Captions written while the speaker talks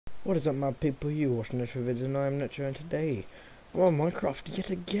What is up, my people? You watching Netro vids, and I'm Netro, and today I'm on Minecraft yet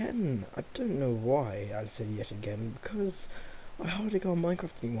again. I don't know why I said yet again, because I hardly go on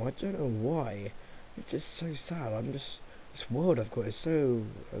Minecraft anymore. I don't know why. It's just so sad. This world I've got is so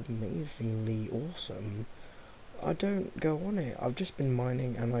amazingly awesome. I don't go on it. I've just been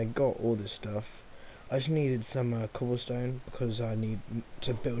mining and I got all this stuff. I just needed some cobblestone because I need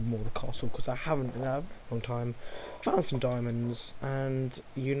to build more of the castle because I haven't in a long time. Found some diamonds and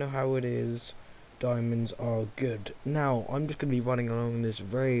you know how it is. Diamonds are good. Now I'm just going to be running along this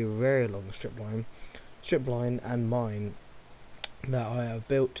very long strip line and mine that I have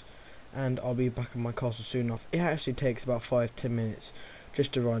built, and I'll be back in my castle soon enough. It actually takes about 5-10 minutes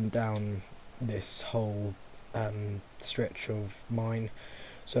just to run down this whole stretch of mine,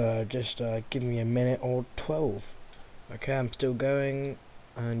 so just give me a minute or 12. Okay, I'm still going,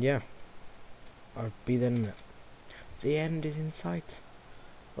 and yeah, I'll be then. The end is in sight.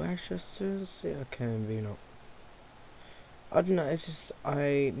 Where should I see? Okay, maybe not. I don't know, it's just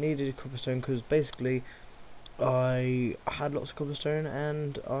I needed a cobblestone because basically I had lots of cobblestone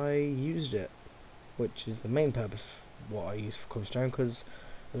and I used it, which is the main purpose what I use for cobblestone, because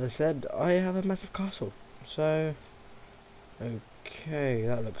as I said, I have a massive castle. So okay,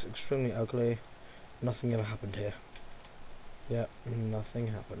 that looks extremely ugly. Nothing ever happened here. Yep, nothing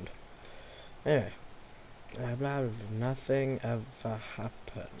happened. Anyway, nothing ever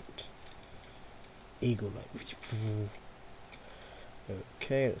happened. Eagle like.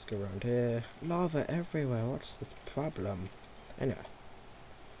 Okay, let's go around here. Lava everywhere. What's the problem? Anyway.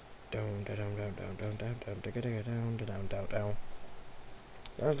 Down, down, down, down, down, down, down, down, down, down.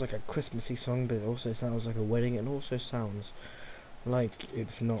 Sounds like a Christmassy song, but it also sounds like a wedding. It also sounds like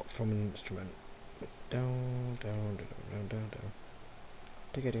it's not from an instrument. Down, down, down, down, down, down.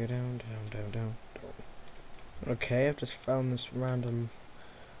 Down, down, down, down. Okay, I've just found this random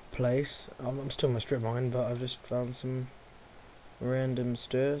place. I'm still in my strip mine, but I've just found some random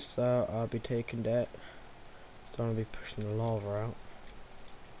stuff, so I'll be taking that. Don't want to be pushing the lava out.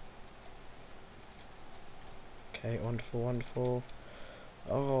 Okay, wonderful, wonderful.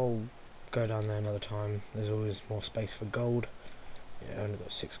 I'll go down there another time. There's always more space for gold. Yeah, I only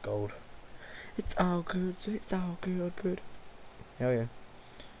got 6 gold. It's all good, it's all good. Hell yeah.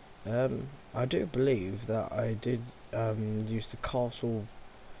 I do believe that I did use the castle,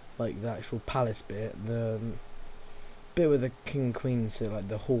 like the actual palace bit, the bit with the king and queen sit, like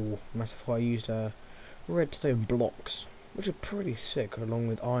the hall, massive hall. I used redstone blocks, which are pretty sick, along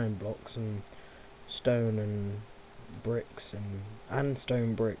with iron blocks and stone and bricks and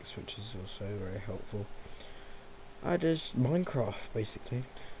stone bricks, which is also very helpful. I just Minecraft basically.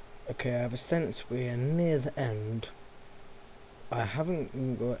 Okay, I have a sense we're near the end. I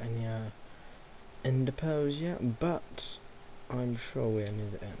haven't got any ender pearls yet, but I'm sure we're near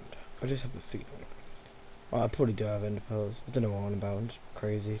the end. I just have a feeling. Well, I probably do have ender pearls. I don't know what I'm on about. I'm just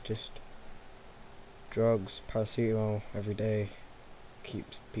crazy. Just drugs, paracetamol every day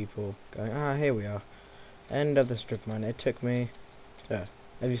keeps people going. Ah, here we are. End of the strip mine. It took me. Yeah,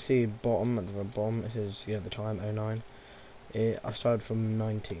 as you see, bottom at the bottom it says the time 09. I started from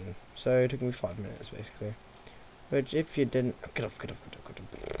 19, so it took me 5 minutes basically. Which, if you didn't, get off.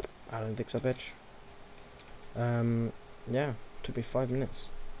 I don't think so, bitch. Yeah, took me 5 minutes.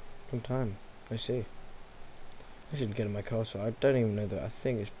 Long time. I see. I should get in my car, so I don't even know that. I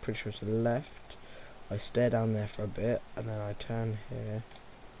think it's pretty sure to the left. I stare down there for a bit, and then I turn here.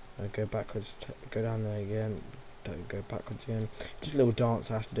 I go backwards, go down there again, don't go backwards again. Just a little dance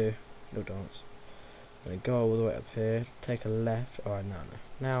I have to do. Little dance. And I go all the way up here, take a left. Oh, I know.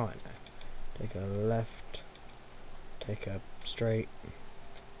 Now I know. Take a left. Take a straight,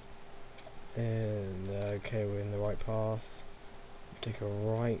 and okay, we're in the right path. Take a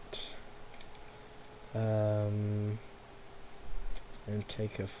right, and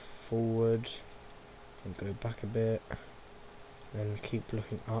take a forward, and go back a bit, and keep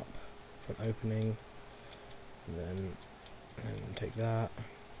looking up for an opening, and take that,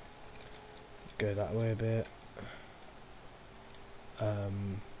 go that way a bit,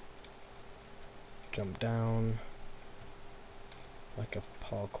 jump down like a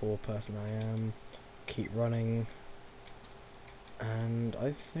parkour person I am, keep running, and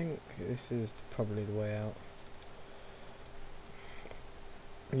I think this is probably the way out.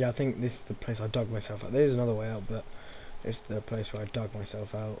 Yeah, I think this is the place I dug myself out. There's another way out, but it's the place where I dug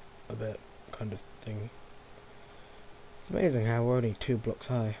myself out a bit, kind of thing. It's amazing how we're only 2 blocks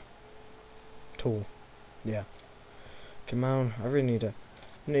high. Tall. Yeah. Come on, I really need to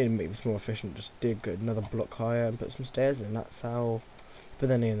make this more efficient. Just dig another block higher and put some stairs in. That's how. But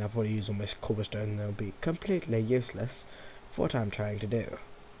then again, I'll probably use all my cobblestone and they'll be completely useless for what I'm trying to do.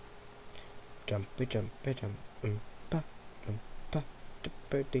 jumpy jumpy jump, pa, pa,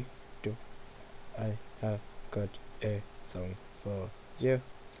 dee do. I have got a song for you.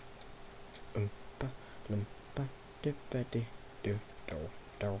 Pa, pa, dee do,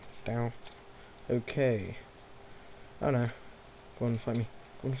 do. Okay. Oh no. Go on, fight me.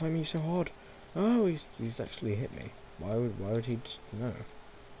 Go on, fight me so hard. Oh, he's actually hit me. Why would he just, no.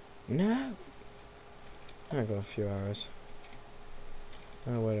 No! I got a few arrows.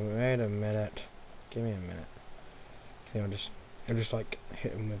 Oh, wait a minute. Give me a minute. I think I'll just like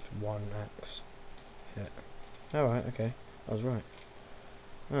hit him with one axe. Hit. Alright, okay. I was right.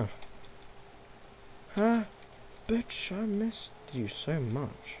 Oh. Huh? Bitch, I missed you so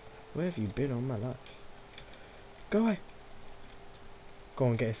much. Where have you been all my life? Go away. Go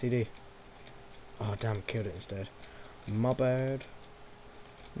on, get a CD. Oh, damn, killed it instead. My bad.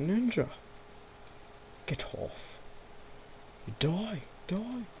 Ninja. Get off. Die.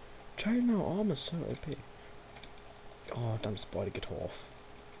 Chainmail armor so OP. Oh, damn spider, get off.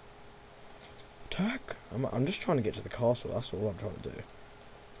 Attack. I'm just trying to get to the castle, that's all I'm trying to do.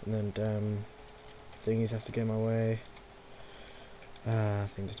 And then, damn thingies have to get in my way.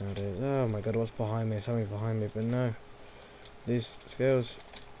 Things nowadays. Oh my god, what's behind me? Something's behind me, but no. These skills.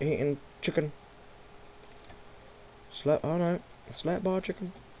 Eating chicken. Oh no. Slap bar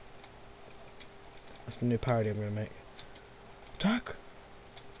chicken. That's the new parody I'm gonna make. Attack!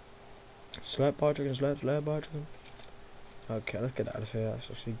 Slap bar chicken, slap bar chicken. Okay, let's get out of here. Let's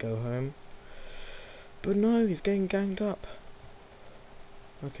actually go home. But no, he's getting ganged up.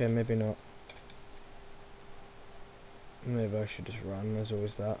 Okay, maybe not. Maybe I should just run, there's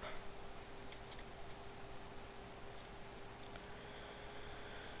always that.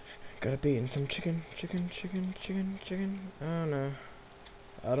 Gotta beat in some chicken. Oh no.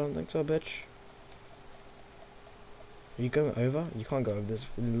 I don't think so, bitch. Are you going over? You can't go over, there's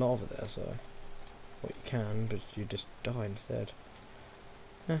lava there, so... Well, you can, but you just die instead.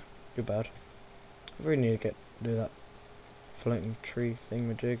 You're bad. I really need to do that floating tree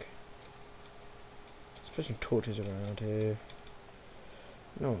thingamajig. Let's put some torches around here.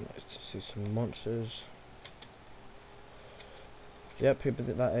 No one likes to see some monsters. Yep, people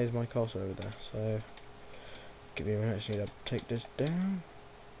think that is my castle over there, so... Give me a minute, I just need to take this down.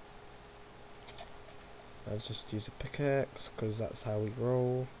 Let's just use a pickaxe, because that's how we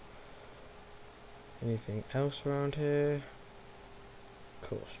roll. Anything else around here? Of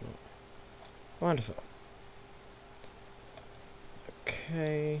course not. Wonderful.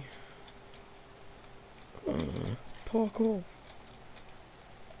 Okay. Parkour.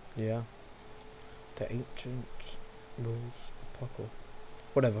 Yeah. The ancient rules of parkour.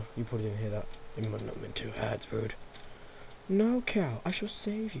 Whatever, you probably didn't hear that. You might not mean to. That's rude. No, cow, I shall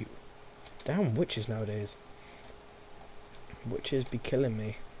save you. Damn witches nowadays. Witches be killing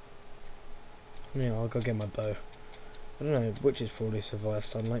me. Yeah, I'll go get my bow. I don't know, witches probably survive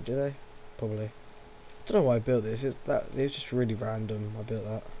sunlight, do they? Probably. I don't know why I built this, it's just really random, I built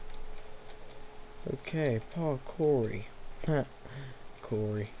that. Okay, parkoury.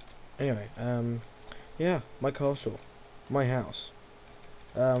 Corey. Anyway, yeah, my castle. My house.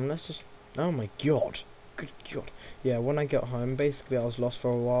 Let's just, oh my god. Good god. Yeah, when I got home, basically I was lost for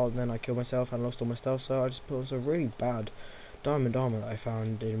a while, and then I killed myself and lost all my stuff, so I just put some really bad diamond armor that I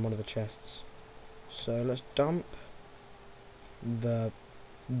found in one of the chests. So let's dump the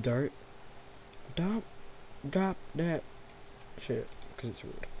dirt. Drop that shit, because it's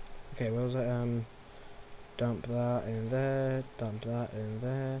rude. Okay, where was that? Dump that in there, dump that in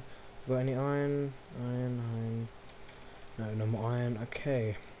there. Got any iron? Iron. No, no more iron.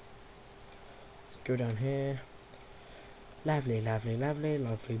 Okay. Let's go down here. Lovely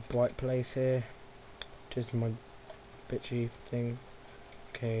bright place here. Just my bitchy thing.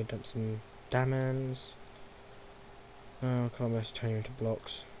 Okay, dump some diamonds. Oh, I can't mess turn into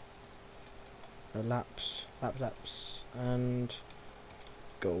blocks. Laps, and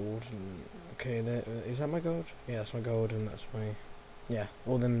gold. And okay, there is that my gold? Yeah, that's my gold, and that's my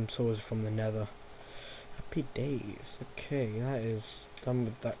all them swords from the Nether. Happy days. Okay, that is done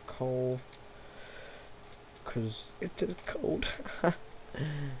with that coal. Cause it is cold.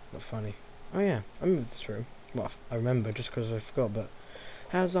 Not funny. Oh yeah, I remember this room. Well, I remember just because I forgot, but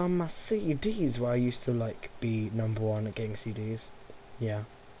how's on my CDs where I used to like be #1 at getting CDs? Yeah.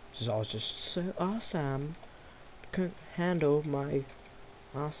 I was just so awesome. Couldn't handle my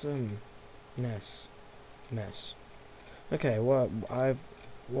awesomeness. Okay, what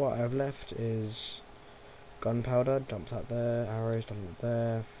I've left is gunpowder, dump that there, arrows, dump that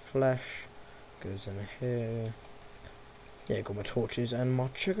there, flesh goes in here. Yeah, got my torches and my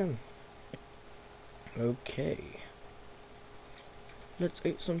chicken. Okay. Let's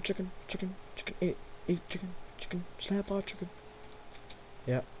eat some chicken. chicken, eat chicken, chicken, slap our chicken.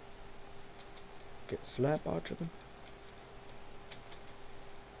 Yep. Get slap our chicken.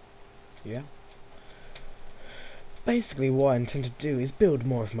 Yeah. Basically what I intend to do is build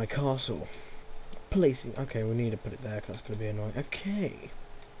more of my castle. Placing, okay, we need to put it there because that's going to be annoying. Okay.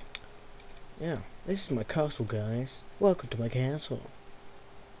 Yeah, this is my castle, guys. Welcome to my castle.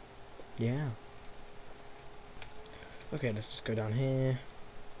 Yeah. Okay, let's just go down here.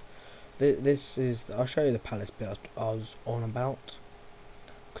 This is, I'll show you the palace bit I was on about,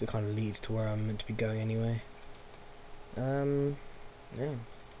 because it kind of leads to where I'm meant to be going anyway. Yeah.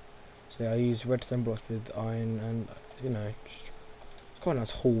 So I use redstone blocks with iron, and you know, it's quite a nice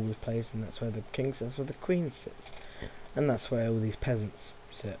hall this place, and that's where the king sits, that's where the queen sits, and that's where all these peasants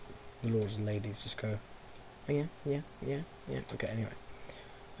sit. The lords and ladies just go, oh, yeah. Okay, anyway.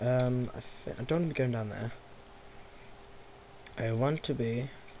 I don't want to be going down there. I want to be.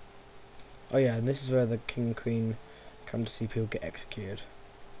 Oh yeah, and this is where the king and queen come to see people get executed.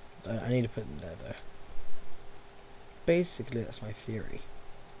 I need to put them there though. Basically, that's my theory.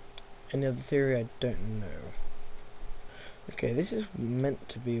 Any other theory, I don't know. Okay, this is meant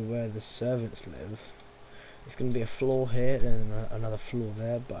to be where the servants live. It's going to be a floor here and another floor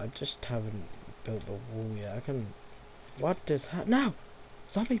there, but I just haven't built the wall yet. I can. What is that? No!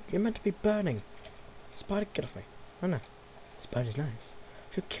 Zombie, you're meant to be burning. Spider, get off me. Oh no. Spider's nice.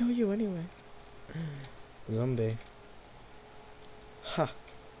 She'll kill you anyway. Zombie. Ha.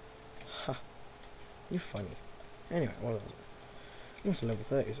 Ha. You're funny. Anyway, what was it? What's level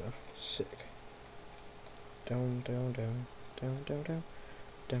 30, so sick. Down.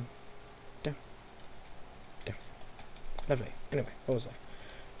 Lovely. Anyway, what was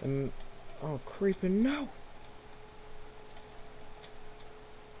that? Oh, creeper, no!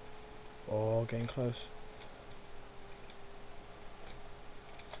 Oh, getting close.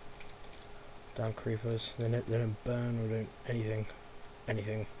 Damn creepers. They don't burn or don't anything.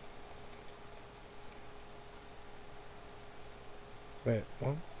 Anything. Wait,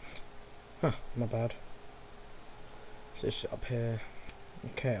 what? Huh, my bad. So it's up here.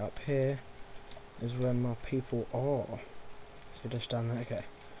 Okay, up here is where my people are. So just down there. Okay.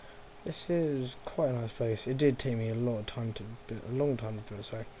 This is quite a nice place. It did take me a long time to build it,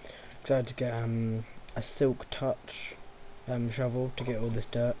 sorry. Because I had to get a silk touch shovel to get all this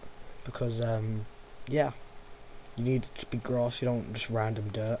dirt. Because yeah, you need it to be grass. You don't want just random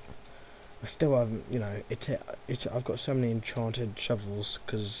dirt. I still haven't, you know, I've got so many enchanted shovels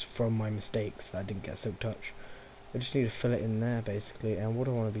because from my mistakes that I didn't get silk touch. I just need to fill it in there basically. And what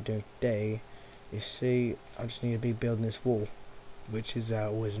I want to be doing today is I just need to be building this wall, which is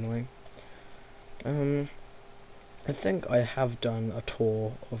always annoying. I think I have done a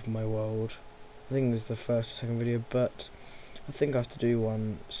tour of my world. I think this is the first or second video, but I think I have to do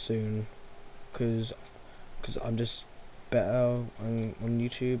one soon because I'm just better on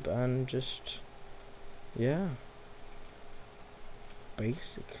YouTube and just yeah,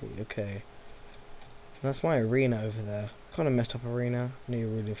 basically. Okay, that's my arena over there. Kind of messed up arena. Need to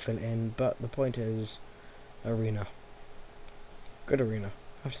really fill it in, but the point is arena. Good arena,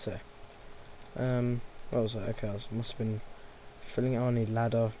 I have to say. What was that? Okay, must have been filling it. I need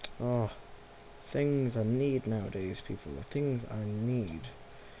ladder. Oh, things I need nowadays, people. Things I need.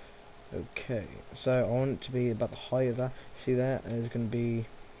 Okay, so I want it to be about the height of that. See there? And it's going to be.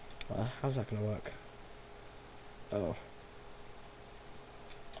 How's that going to work? Oh,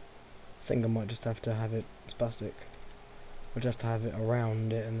 I think I might just have to have it spastic. I'll just have to have it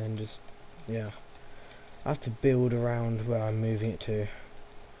around it, and then just yeah. I have to build around where I'm moving it to.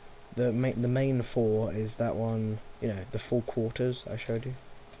 The main four is that one. You know, the 4 quarters I showed you.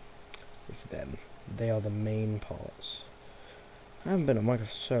 It's them. They are the main parts. I haven't been on Minecraft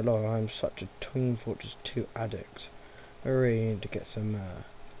for so long. I'm such a Team Fortress 2 addict. I really need to get some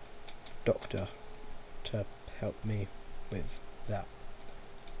doctor to help me with that.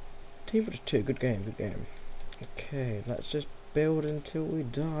 Team Fortress 2, good game, good game. Okay, let's just build until we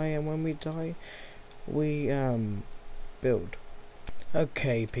die, and when we die, we build.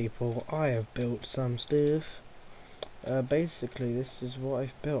 Okay, people, I have built some stuff. Basically, this is what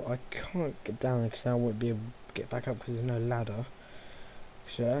I've built. I can't get down because I won't be able to get back up because there's no ladder.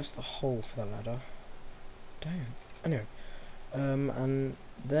 So that's the hole for the ladder. Damn. Anyway, and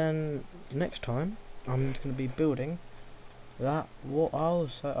then next time I'm just going to be building that. What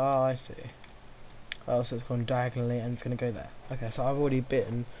else? Oh, I see. Oh, so it's gone diagonally and it's going to go there. Okay, so I've already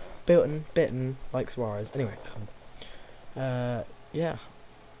bitten like Suarez. Anyway, yeah.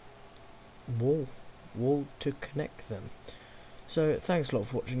 Wall to connect them. So thanks a lot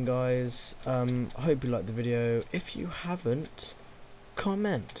for watching, guys. I hope you liked the video. If you haven't,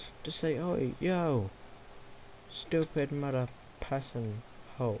 comment. to say, oh, yo, stupid mother person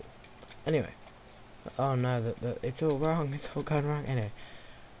hole. Anyway, oh no, that it's all wrong. It's all gone wrong. Anyway,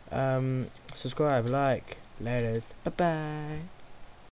 subscribe, like, laters, bye bye.